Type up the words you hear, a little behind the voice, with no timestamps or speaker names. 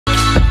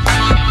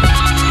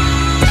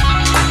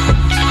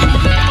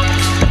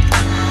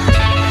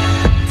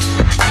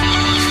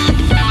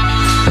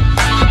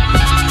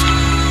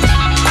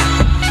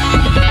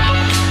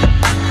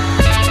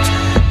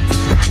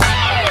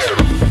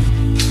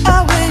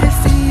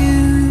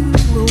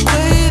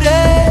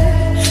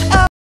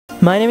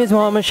My name is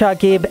Mohammed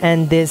Shakib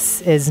and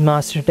this is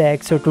Master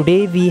Tech. So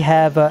today we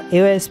have a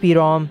AOSP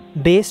ROM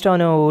based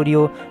on a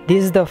Oreo.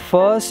 This is the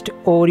first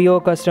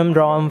Oreo custom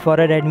ROM for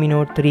a Redmi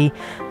Note 3.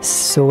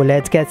 So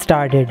let's get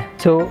started.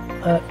 So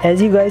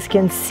as you guys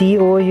can see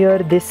over here,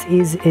 this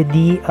is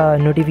the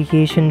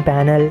notification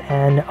panel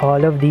and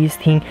all of these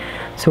things.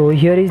 So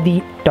here is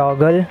the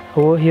toggle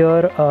over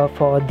here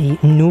for the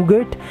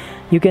nougat.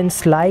 You can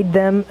slide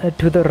them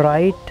to the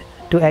right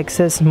to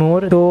access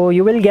more. So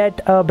you will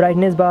get a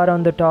brightness bar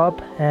on the top,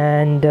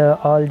 and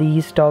all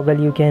these toggle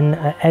you can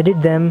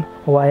edit them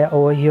via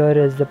over here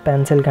is the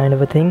pencil kind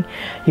of a thing.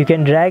 You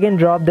can drag and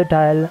drop the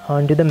tile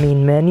onto the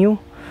main menu.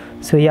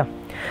 So yeah,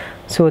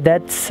 so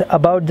that's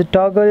about the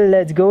toggle.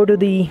 Let's go to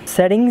the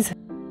settings,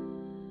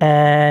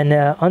 and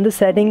on the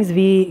settings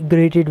we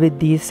greeted with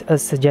these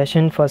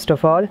suggestion first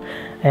of all,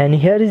 and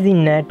here is the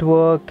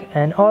network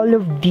and all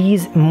of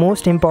these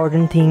most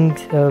important things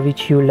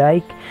which you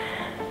like.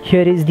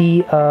 Here is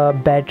the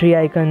battery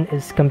icon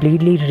is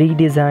completely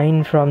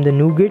redesigned from the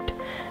nougat,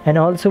 and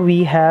also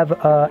we have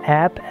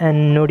app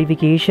and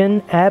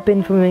notification app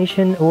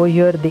information over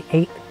here.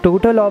 The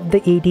total of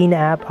the 18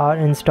 app are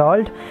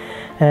installed,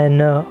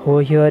 and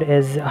over here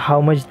is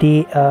how much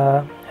they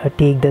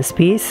take the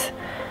space.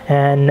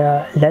 And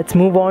let's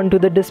move on to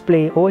the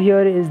display. Over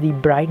here is the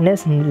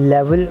brightness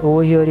level.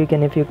 Over here you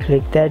can, if you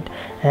click that,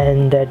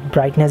 and that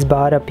brightness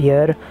bar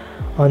appear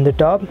on the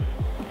top.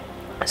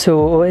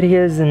 So over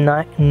here is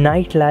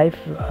nightlife.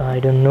 I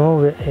don't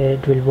know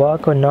it will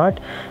work or not,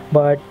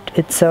 but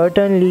it's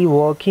certainly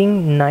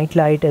working.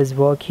 Nightlight is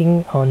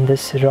working on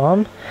this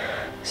ROM.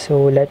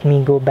 So let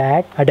me go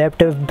back.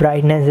 Adaptive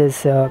brightness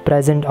is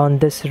present on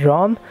this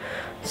ROM.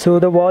 So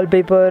the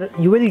wallpaper,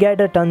 you will get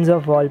a tons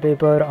of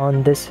wallpaper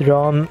on this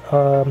ROM.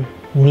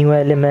 New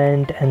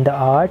element and the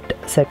art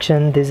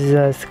section, this is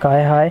a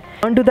sky high.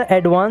 Onto the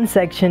advanced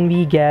section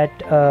we get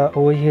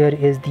over here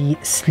is the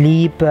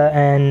sleep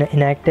and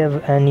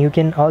inactive, and you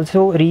can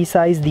also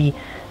resize the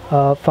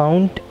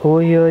font.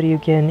 Over here you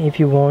can,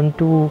 if you want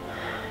to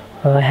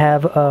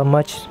have a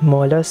much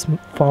smaller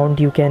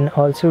font, you can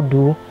also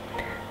do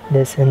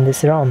this in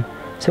this ROM.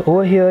 So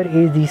over here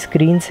is the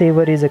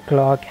screensaver, is a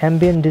clock,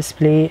 ambient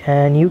display,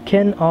 and you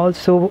can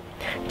also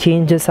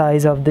change the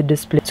size of the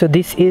display. So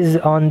this is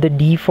on the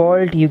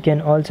default. You can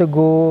also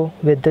go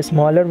with the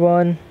smaller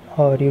one,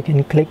 or you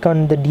can click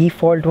on the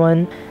default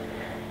one.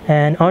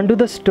 And onto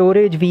the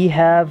storage we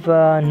have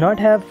not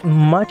have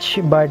much,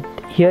 but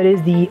here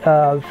is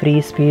the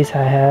free space.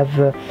 I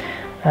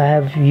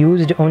have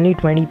used only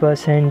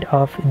 20%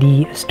 of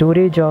the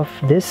storage of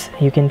this.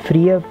 You can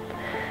free up.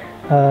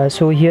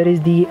 So here is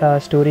the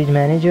storage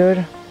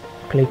manager.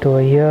 Click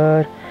over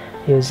here,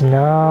 use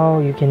now.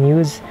 You can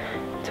use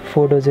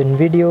photos and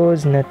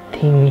videos,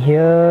 nothing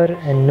here,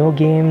 and no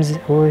games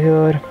over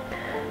here.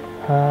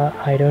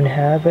 I don't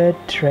have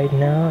it right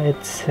now.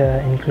 It's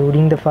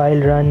including the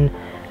file run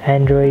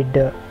Android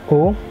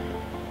O.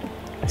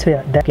 So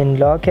yeah, that can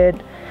lock it.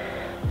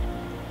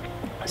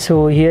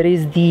 So here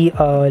is the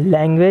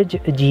language,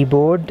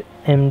 Gboard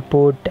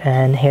input,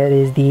 and here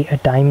is the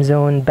time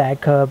zone,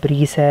 backup,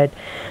 reset,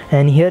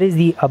 and here is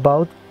the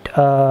about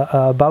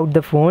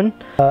the phone,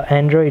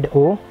 Android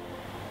O.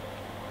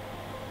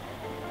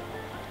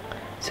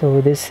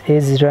 So this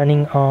is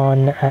running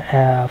on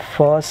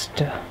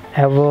first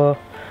ever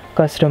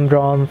custom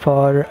ROM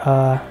for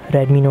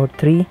Redmi Note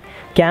 3.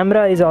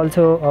 Camera is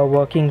also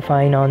working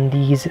fine on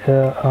these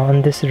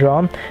on this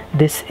ROM.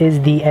 This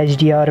is the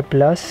HDR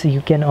plus.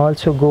 You can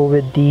also go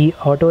with the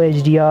auto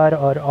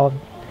HDR or of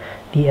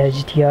the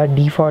HDR.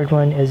 Default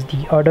one is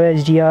the auto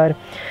HDR.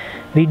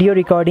 Video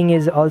recording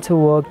is also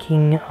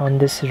working on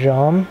this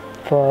ROM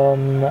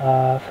from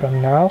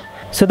now.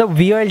 So the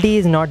VLT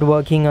is not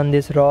working on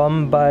this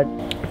ROM, but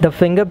the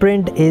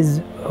fingerprint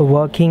is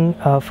working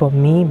for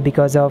me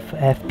because of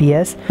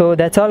FPS. So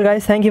that's all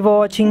guys, thank you for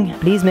watching.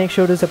 Please make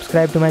sure to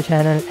subscribe to my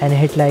channel and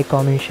hit like,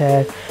 comment,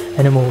 share,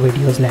 and more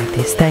videos like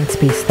this. Thanks,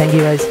 peace, thank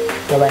you guys,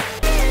 bye bye.